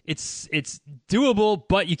 like. It's doable,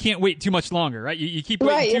 but you can't wait too much longer, right? You keep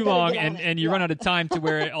waiting too long and you run out of time to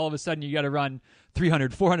where all of a sudden you got to run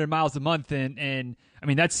 300, 400 miles a month. And I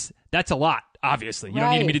mean, that's a lot, obviously. You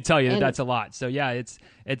don't need me to tell you that that's a lot. So yeah,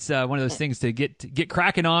 it's one of those things to get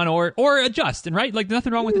cracking on or adjust. And right, like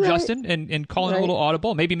nothing wrong with adjusting and calling a little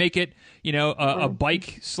audible. Maybe make it, a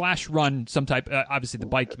bike / run some type. Obviously the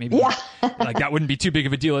bike, maybe like that wouldn't be too big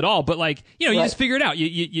of a deal at all. But like, you just figure it out.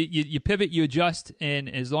 You pivot, you adjust. And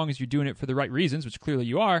as long as you're doing it for the right reasons, which clearly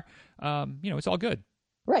you are, it's all good.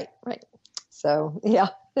 Right. So, yeah.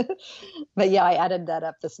 But yeah, I added that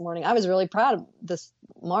up this morning. I was really proud of this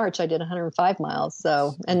March. I did 105 miles.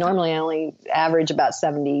 So, and normally I only average about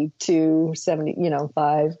 72,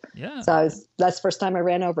 5. Yeah. So that's the first time I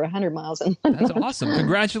ran over 100 miles in 1 month. That's awesome.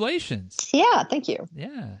 Congratulations. Yeah. Thank you.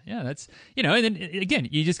 Yeah. That's, and then again,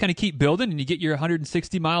 you just kind of keep building and you get your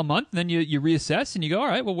 160 mile month and then you reassess and you go, all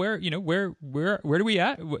right, well, where do we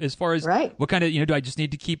at as far as what kind of, do I just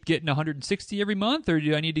need to keep getting 160 every month or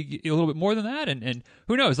do I need to get a little bit more than that? And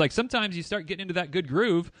who knows? Like sometimes you start getting into that good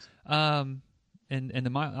groove, and the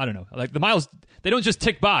mile, I don't know, like the miles, they don't just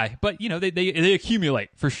tick by, but they accumulate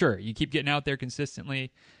for sure. You keep getting out there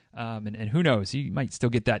consistently, and who knows, you might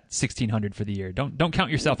still get that 1,600 for the year. Don't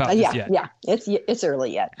count yourself out just yet. Yeah, it's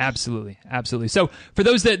early yet. Absolutely. So for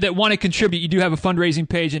those that want to contribute, you do have a fundraising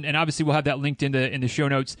page, and obviously we'll have that linked in the show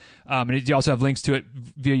notes, and you also have links to it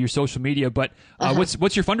via your social media. But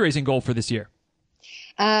what's your fundraising goal for this year?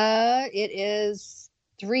 It is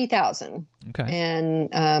 3,000. Okay.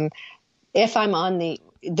 And if I'm on the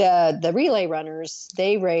relay runners,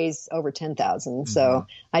 they raise over 10,000. Mm-hmm. So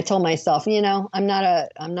I told myself, I'm not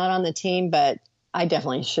on the team, but I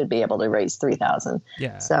definitely should be able to raise 3,000.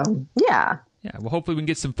 Yeah. So yeah. Yeah, well, hopefully we can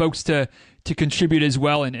get some folks to to contribute as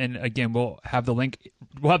well. And again, we'll have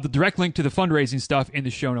the direct link to the fundraising stuff in the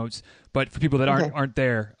show notes. But for people that aren't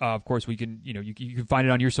there, of course, we can, you can find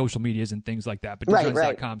it on your social medias and things like that. But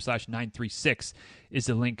DizRuns.com/936 is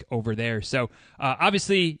the link over there. So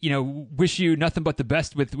obviously, wish you nothing but the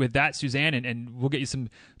best with that, Suzanne, and we'll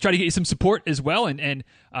try to get you some support as well. And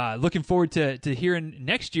looking forward to hearing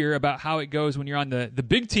next year about how it goes when you're on the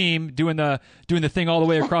big team doing the thing all the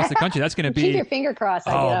way across the country. That's going to be, keep your finger crossed.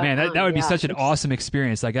 Oh man, that would be such an awesome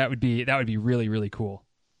experience. Like that would be really, really cool.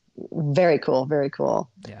 Very cool. Very cool.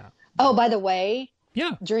 Yeah. Oh, by the way,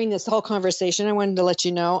 yeah. During this whole conversation, I wanted to let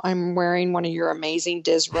you know I'm wearing one of your amazing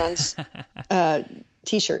Diz Runs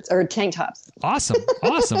T-shirts or tank tops. Awesome.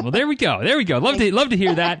 Well, there we go. Love to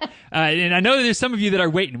hear that. And I know that there's some of you that are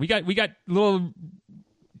waiting. We got some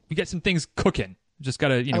things cooking. Just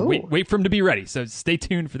gotta wait for them to be ready. So stay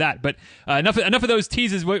tuned for that. But enough of those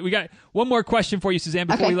teases. We got one more question for you, Suzanne,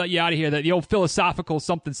 before we let you out of here. The old philosophical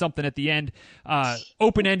something at the end,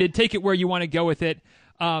 open ended. Take it where you want to go with it.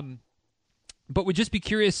 But would just be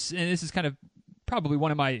curious, and this is kind of probably one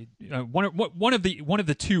of my one of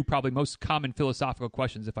the two probably most common philosophical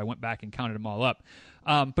questions if I went back and counted them all up.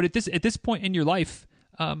 But at this point in your life,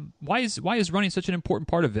 why is running such an important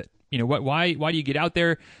part of it? Why do you get out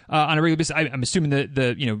there on a regular basis? I'm assuming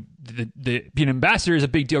the being an ambassador is a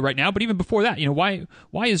big deal right now, but even before that, why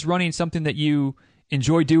is running something that you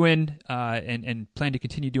enjoy doing and plan to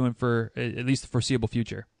continue doing for at least the foreseeable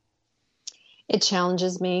future? It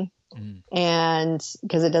challenges me, and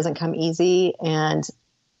because it doesn't come easy. And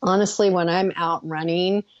honestly, when I'm out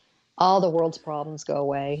running, all the world's problems go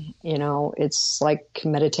away. It's like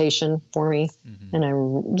meditation for me.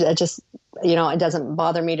 And I just, it doesn't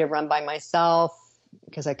bother me to run by myself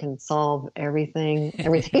because I can solve everything.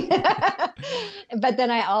 But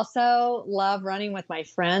then I also love running with my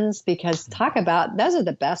friends because those are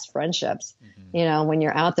the best friendships, when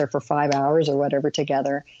you're out there for 5 hours or whatever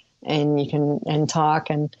together. And you can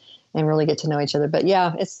talk and really get to know each other. But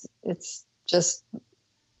yeah, it's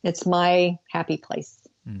my happy place.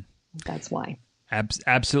 That's why.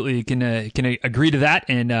 Absolutely can agree to that,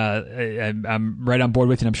 and I'm right on board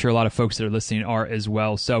with it. I'm sure a lot of folks that are listening are as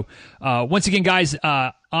well. So once again, guys,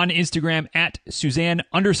 on Instagram at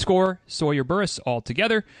Suzanne_Sawyer Burris all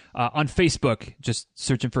together. On Facebook, just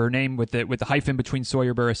searching for her name with the hyphen between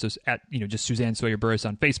Sawyer Burris. So at just Suzanne Sawyer Burris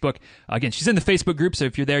on Facebook. Again, she's in the Facebook group, so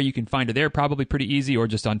if you're there, you can find her there probably pretty easy, or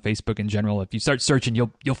just on Facebook in general. If you start searching,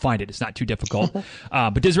 you'll find it. It's not too difficult.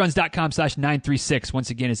 But DizRuns.com/936 once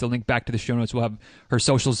again is the link back to the show notes. We'll have her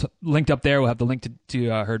socials linked up there. We'll have the link to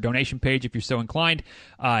her donation page if you're so inclined,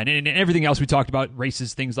 and everything else we talked about,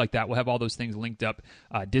 races, things like that. We'll have all those things linked up.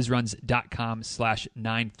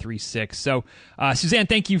 DizRuns.com/936. So, Suzanne,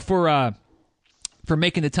 thank you for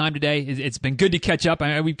making the time today. It's been good to catch up.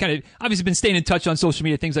 We've kind of obviously been staying in touch on social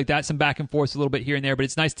media, things like that, some back and forth a little bit here and there, but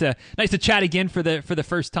it's nice to chat again for the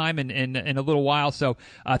first time in a little while. So,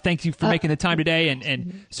 thank you for making the time today,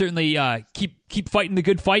 and certainly keep fighting the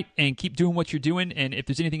good fight and keep doing what you're doing. And if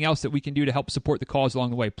there's anything else that we can do to help support the cause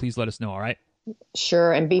along the way, please let us know. All right.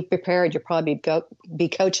 Sure, and be prepared. You'll probably be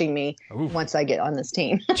coaching me once I get on this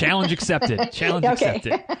team. Challenge accepted.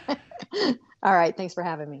 Accepted. All right, thanks for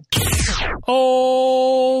having me.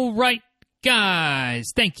 All right,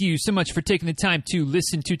 guys. Thank you so much for taking the time to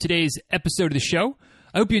listen to today's episode of the show.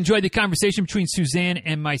 I hope you enjoyed the conversation between Suzanne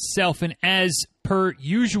and myself, and as per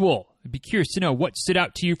usual, I'd be curious to know what stood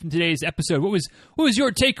out to you from today's episode. What was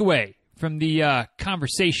your takeaway from the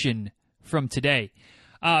conversation from today?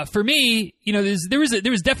 For me, there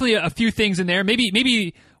was definitely a few things in there.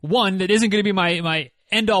 Maybe one that isn't going to be my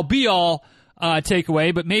end all be all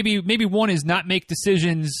takeaway, but maybe one is not make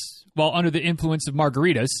decisions while under the influence of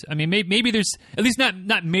margaritas. I mean, maybe there's at least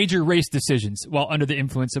not major race decisions while under the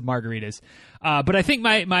influence of margaritas. But I think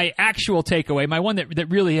my actual takeaway, my one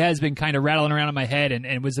that really has been kind of rattling around in my head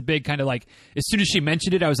and was a big kind of like, as soon as she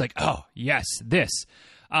mentioned it, I was like, oh yes, this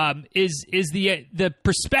is the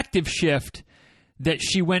perspective shift that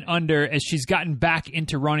she went under as she's gotten back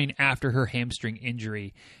into running after her hamstring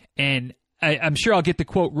injury. And I'm sure I'll get the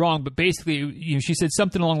quote wrong, but basically, she said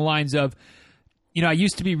something along the lines of, I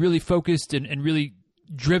used to be really focused and really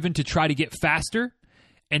driven to try to get faster,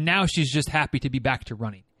 and now she's just happy to be back to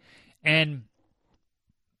running. And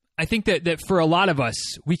I think that for a lot of us,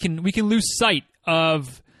 we can lose sight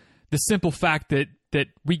of the simple fact that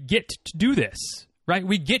we get to do this. Right,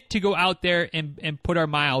 we get to go out there and put our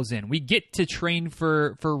miles in. We get to train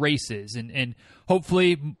for races, and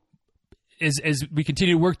hopefully, as we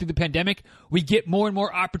continue to work through the pandemic, we get more and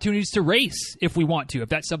more opportunities to race if we want to, if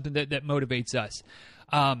that's something that motivates us.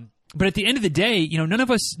 But at the end of the day, none of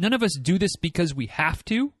us do this because we have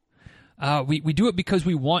to. We do it because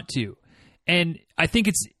we want to. And I think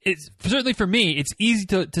it's certainly for me, it's easy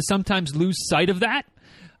to sometimes lose sight of that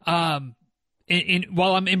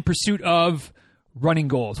while I'm in pursuit of running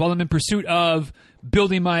goals, while I'm in pursuit of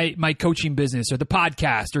building my coaching business or the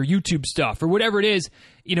podcast or YouTube stuff or whatever it is,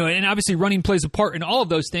 and obviously running plays a part in all of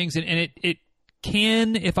those things. And it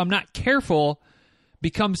can, if I'm not careful,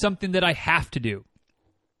 become something that I have to do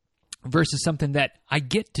versus something that I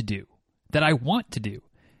get to do, that I want to do,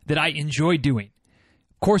 that I enjoy doing.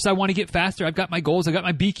 Of course, I want to get faster. I've got my goals. I've got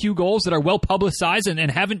my BQ goals that are well publicized and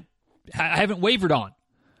I haven't wavered on.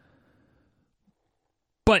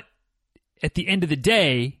 But at the end of the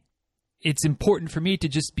day, it's important for me to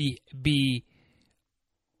just be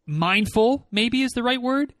mindful, maybe is the right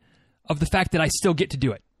word, of the fact that I still get to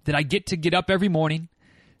do it, that I get to get up every morning,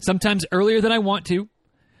 sometimes earlier than I want to,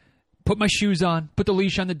 put my shoes on, put the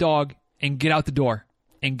leash on the dog, and get out the door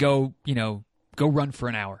and go run for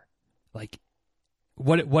an hour. Like,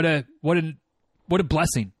 what a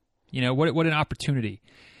blessing, what an opportunity.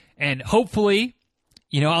 And hopefully,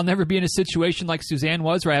 I'll never be in a situation like Suzanne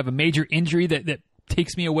was where I have a major injury that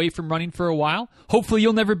takes me away from running for a while. Hopefully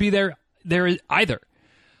you'll never be there either.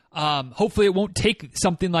 Hopefully it won't take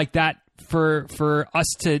something like that for us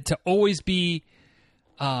to always be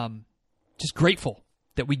just grateful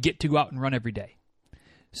that we get to go out and run every day.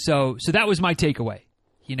 So that was my takeaway.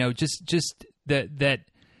 Just that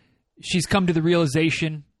she's come to the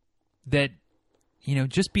realization that,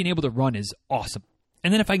 just being able to run is awesome.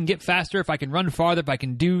 And then if I can get faster, if I can run farther, if I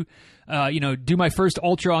can do my first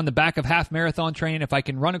ultra on the back of half marathon training, if I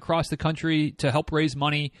can run across the country to help raise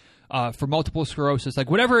money for multiple sclerosis, like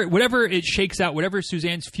whatever it shakes out, whatever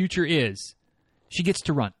Suzanne's future is, she gets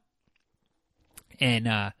to run. And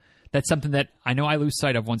that's something that I know I lose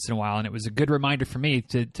sight of once in a while. And it was a good reminder for me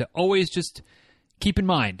to always just keep in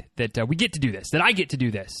mind that we get to do this, that I get to do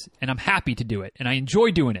this, and I'm happy to do it, and I enjoy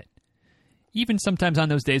doing it. Even sometimes on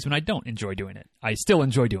those days when I don't enjoy doing it, I still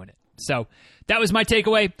enjoy doing it. So that was my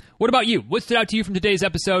takeaway. What about you? What stood out to you from today's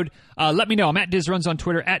episode? Let me know. I'm at DizRuns on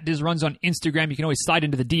Twitter, at DizRuns on Instagram. You can always slide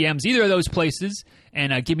into the DMs, either of those places,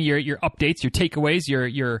 and give me your updates, your takeaways,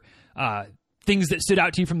 your things that stood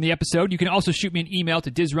out to you from the episode. You can also shoot me an email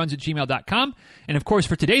to dizruns@gmail.com. And of course,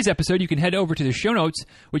 for today's episode, you can head over to the show notes,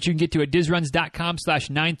 which you can get to at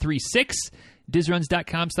dizruns.com/936.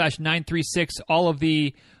 dizruns.com/936. All of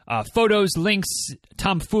the photos, links,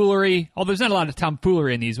 tomfoolery. Although there's not a lot of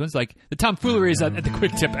tomfoolery in these ones. Like the tomfoolery is at the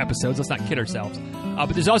quick tip episodes. Let's not kid ourselves. But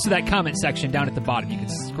there's also that comment section down at the bottom. You can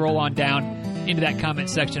scroll on down into that comment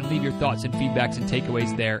section, leave your thoughts and feedbacks and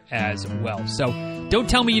takeaways there as well. So don't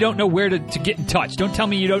tell me you don't know where to get in touch. Don't tell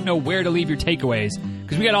me you don't know where to leave your takeaways,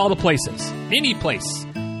 because we got all the places. Any place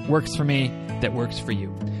works for me that works for you.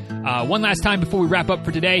 One last time before we wrap up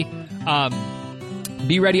for today.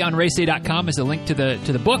 BeReadyOnRaceDay.com is a link to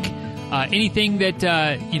the book. Anything that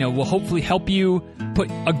will hopefully help you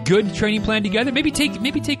put a good training plan together. Maybe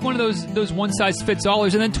take one of those one size fits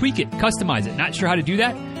allers and then tweak it, customize it. Not sure how to do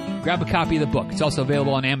that? Grab a copy of the book. It's also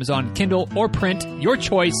available on Amazon, Kindle, or print, your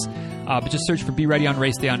choice. But just search for Be Ready on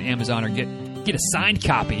Race Day on Amazon, or get a signed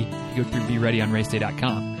copy. Go through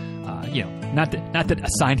BeReadyOnRaceDay.com. Not that a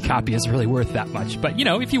signed copy is really worth that much, but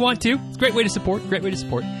if you want to, it's a great way to support.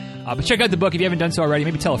 But check out the book if you haven't done so already.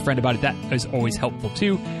 Maybe tell a friend about it. That is always helpful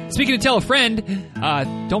too. Speaking of tell a friend,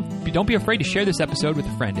 don't be afraid to share this episode with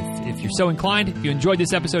a friend. If you're so inclined, if you enjoyed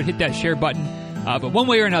this episode, hit that share button. But one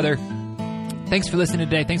way or another, thanks for listening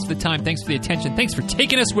today. Thanks for the time. Thanks for the attention. Thanks for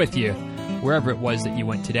taking us with you wherever it was that you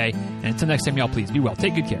went today. And until next time, y'all, please be well.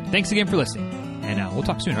 Take good care. Thanks again for listening. And we'll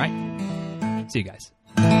talk soon, all right? See you guys.